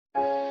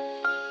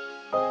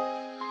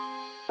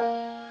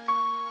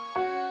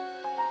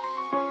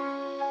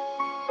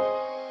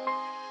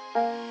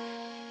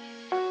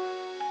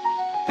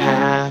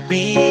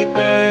happy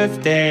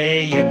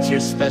birthday, it's your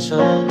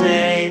special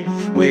day.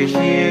 We're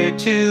here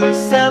to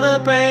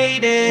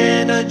celebrate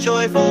in a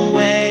joyful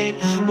way.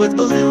 With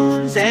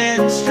balloons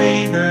and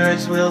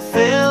streamers we'll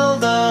fill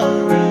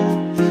the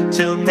room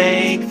to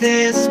make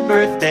this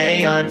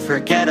birthday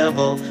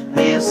unforgettable,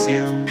 we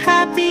assume.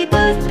 Happy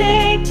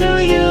birthday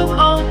to you,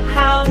 oh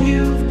how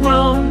you've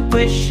grown.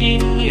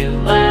 Wishing you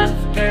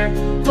laughter,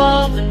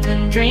 love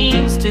and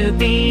dreams to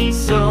be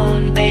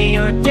sown. May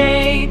your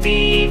day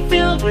be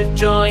filled with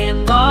joy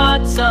and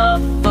lots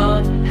of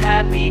fun.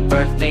 Happy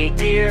birthday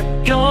dear,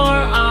 you're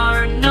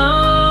our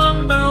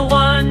number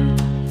one.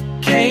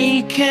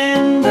 Cake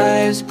and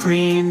ice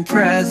cream,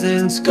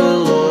 presents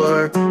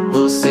galore.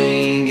 We'll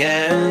sing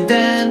and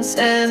dance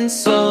and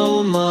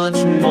so much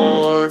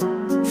more.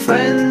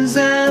 Friends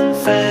and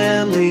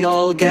family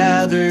all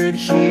gathered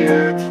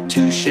here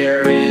to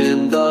share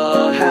in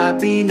the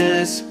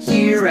happiness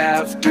year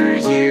after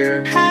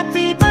year.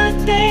 Happy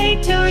birthday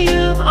to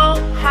you, oh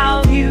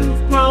how you've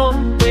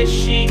grown.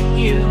 Wishing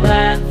you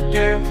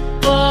laughter,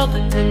 love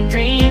and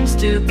dreams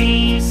to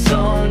be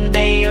sown.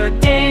 May your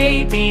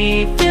day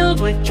be filled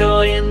with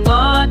joy and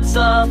lots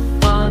of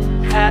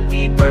fun.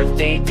 Happy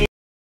birthday dear.